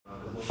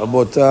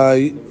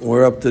Rabotai,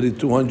 we're up to the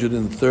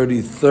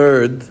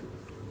 233rd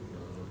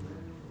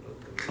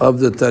of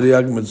the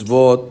Tariag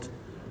Mitzvot.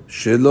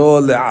 Shelo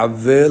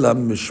le'avel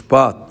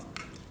ha-mishpat.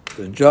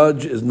 The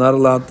judge is not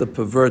allowed to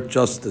pervert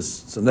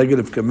justice. It's a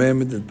negative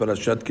commandment in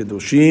Parashat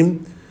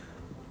Kedoshim.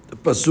 The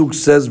pasuk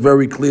says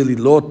very clearly,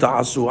 Lo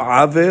ta'asu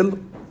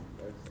avel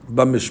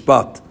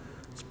ba-mishpat.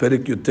 It's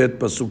Perik Yutet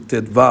pasuk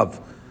Tet Vav.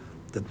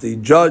 That the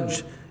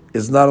judge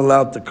is not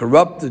allowed to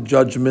corrupt the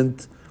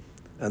judgment.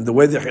 And the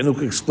way the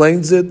Chinuch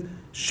explains it,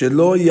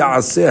 Shelo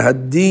ya'aseh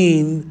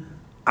hadin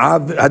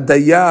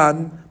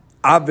hadayan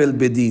avel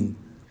bedin.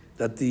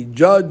 That the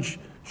judge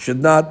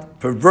should not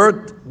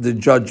pervert the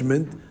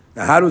judgment.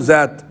 Now, how does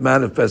that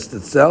manifest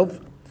itself?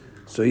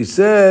 So he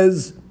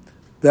says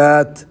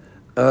that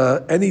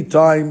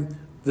anytime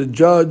the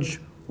judge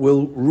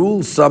will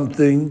rule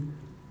something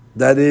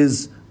that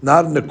is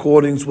not in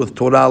accordance with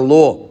Torah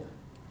law,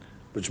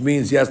 which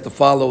means he has to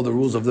follow the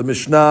rules of the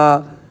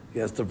Mishnah, he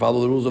has to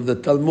follow the rules of the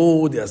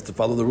Talmud, he has to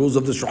follow the rules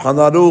of the Shulchan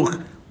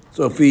Aruch.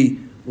 So if he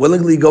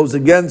willingly goes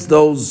against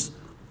those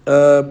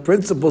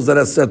principles that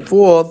are set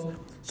forth,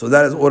 so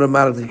that is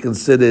automatically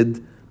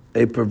considered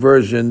a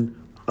perversion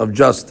of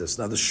justice.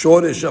 Now the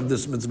shortish of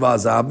this mitzvah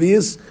is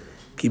obvious.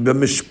 Ki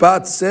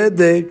b'mishpat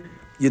tzedek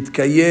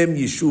yitkayem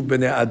yishuv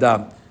b'nei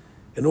adam.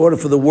 In order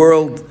for the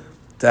world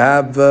to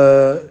have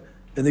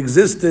an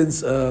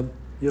existence, a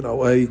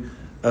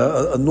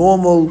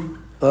normal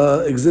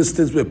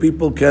existence where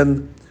people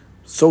can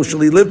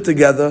socially live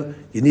together,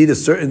 you need a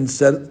certain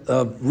set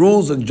of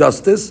rules and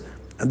justice,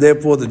 and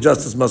therefore the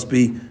justice must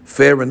be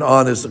fair and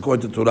honest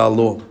according to Torah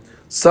law.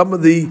 Some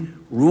of the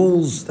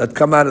rules that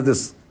come out of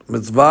this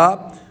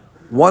mitzvah,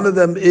 one of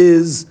them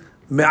is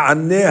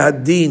me'aneh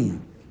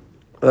hadin,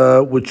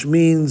 which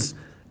means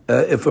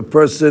if a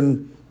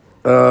person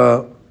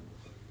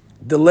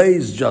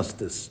delays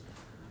justice,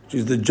 which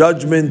is the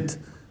judgment,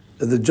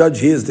 the judge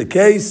hears the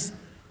case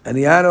and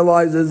he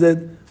analyzes it,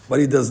 but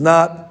he does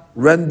not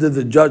render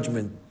the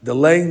judgment.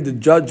 Delaying the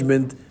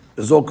judgment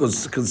is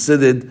also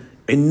considered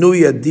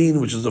inui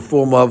hadin, which is a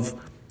form of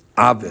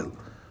avel.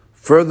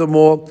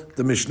 Furthermore,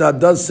 the Mishnah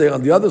does say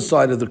on the other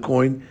side of the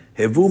coin,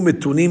 hevu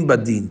mitunim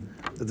badin,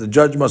 that the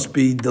judge must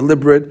be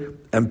deliberate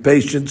and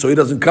patient so he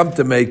doesn't come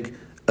to make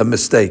a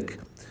mistake.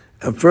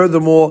 And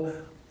furthermore,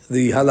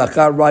 the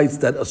halakha writes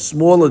that a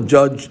smaller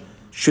judge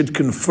should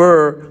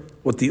confer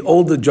with the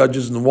older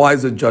judges and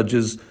wiser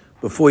judges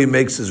before he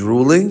makes his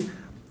ruling,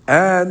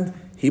 and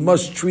he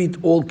must treat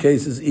all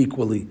cases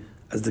equally.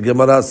 As the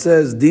Gemara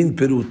says, din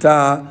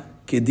peruta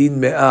kedin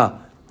me'ah.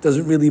 It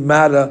doesn't really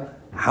matter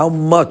how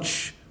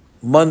much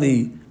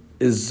money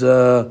is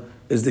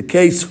the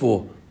case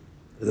for.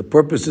 The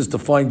purpose is to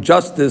find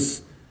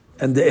justice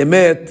and the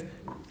emet,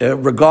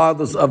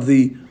 regardless of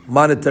the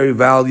monetary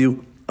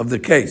value of the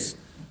case.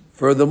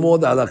 Furthermore,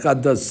 the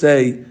halakha does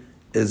say it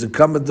is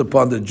incumbent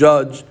upon the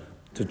judge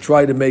to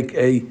try to make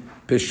a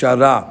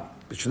peshara.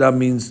 Peshara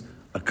means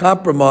a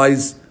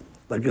compromise,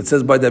 like it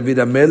says by David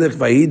HaMelech,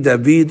 Vahi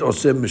David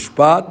oseh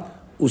mishpat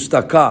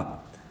ustaka.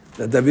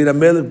 That David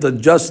HaMelech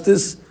did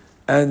justice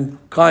and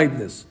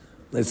kindness.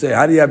 They say,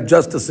 how do you have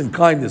justice and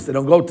kindness? They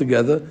don't go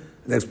together.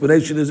 The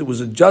explanation is it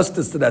was a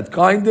justice to that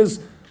kindness,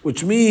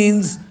 which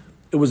means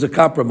it was a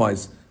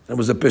compromise. It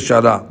was a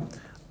peshara.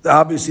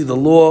 Obviously, the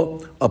law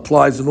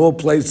applies in all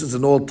places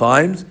and all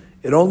times.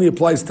 It only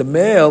applies to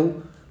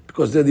male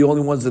because they're the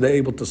only ones that are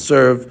able to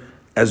serve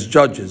as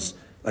judges.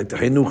 Like the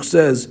Chinuch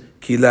says,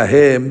 Ki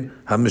lahem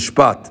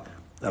ha-mishpat.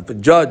 Now, if a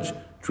judge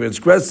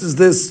transgresses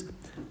this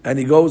and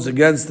he goes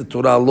against the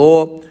Torah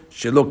law,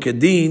 shelo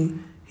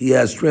kedin, he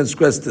has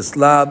transgressed this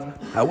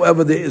lav.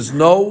 However, there is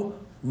no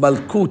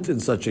malkut in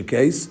such a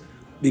case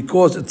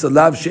because it's a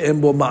lav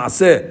she'en bo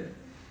ma'aseh.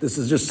 This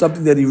is just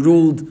something that he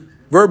ruled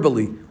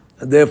verbally,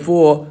 and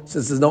therefore,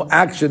 since there's no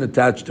action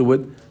attached to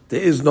it,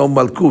 there is no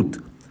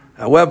malkut.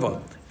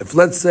 However, if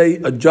let's say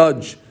a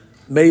judge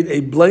made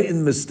a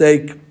blatant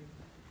mistake,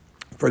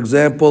 for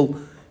example,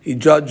 he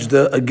judged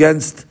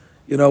against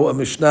a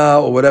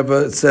Mishnah or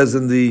whatever it says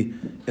in the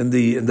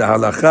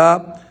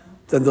halakha,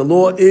 then the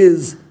law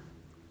is,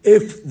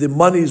 if the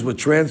monies were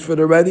transferred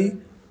already,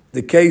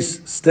 the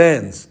case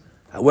stands.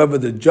 However,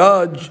 the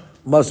judge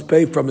must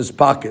pay from his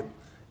pocket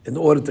in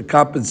order to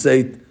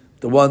compensate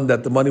the one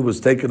that the money was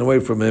taken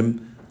away from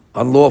him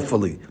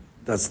unlawfully.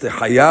 That's the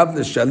hayav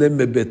l'shalem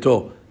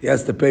mebeto. He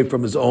has to pay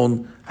from his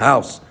own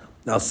house.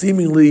 Now,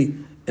 seemingly,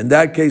 in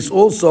that case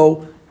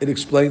also, it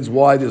explains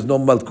why there's no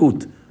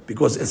malkut,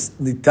 because it's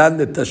nitan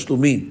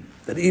letashlumin,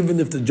 that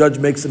even if the judge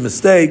makes a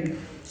mistake,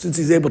 since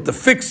he's able to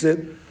fix it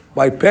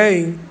by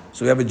paying,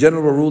 so we have a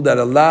general rule that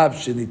alav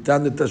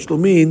shenitan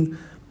letashlumin,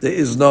 there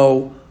is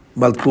no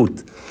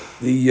malkut.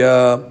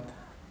 The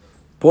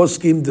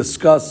poskim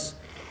discuss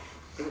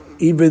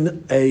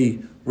even a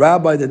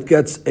rabbi that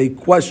gets a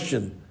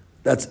question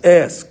that's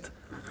asked,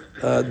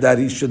 that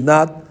he should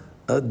not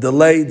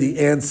delay the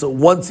answer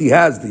once he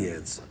has the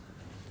answer.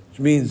 Which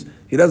means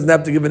he doesn't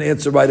have to give an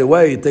answer right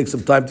away. It takes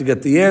some time to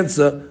get the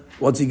answer.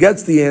 Once he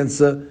gets the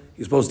answer,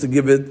 he's supposed to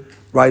give it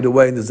right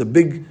away. And there's a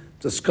big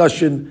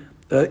discussion,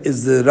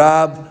 is the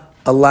Rav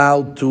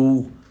allowed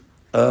to,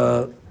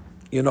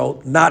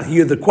 not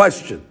hear the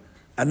question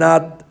and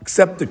not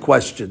accept the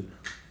question.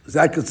 Is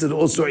that considered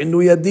also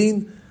Inui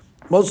Adin?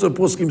 Most of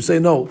the poskim say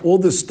no. All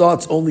this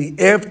starts only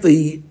after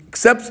he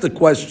accepts the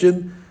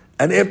question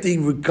and after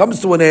he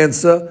comes to an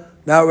answer.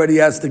 Now already he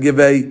has to give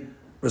a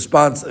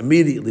response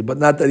immediately, but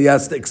not that he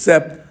has to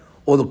accept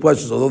all the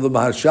questions. Although the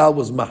Maharshal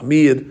was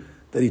Mahmir,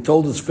 that he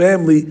told his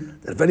family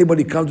that if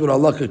anybody comes with a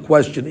halakhic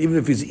question, even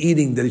if he's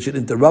eating, that he should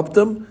interrupt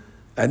him,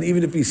 and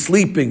even if he's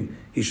sleeping,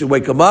 he should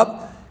wake him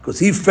up, because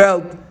he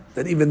felt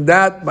that even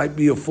that might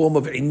be a form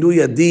of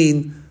Inui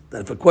Adin,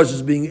 that if a question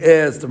is being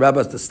asked, the rabbi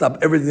has to stop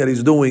everything that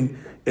he's doing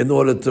in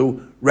order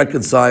to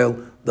reconcile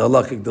the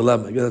halakhic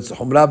dilemma. Again, it's a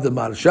Humrav the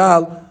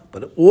Maharshal,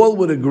 but all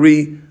would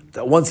agree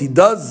that once he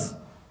does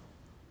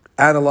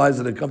analyze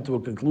it and come to a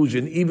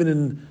conclusion,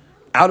 even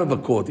out of a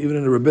court, even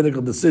in a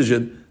rabbinical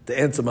decision, the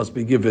answer must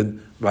be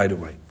given right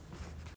away.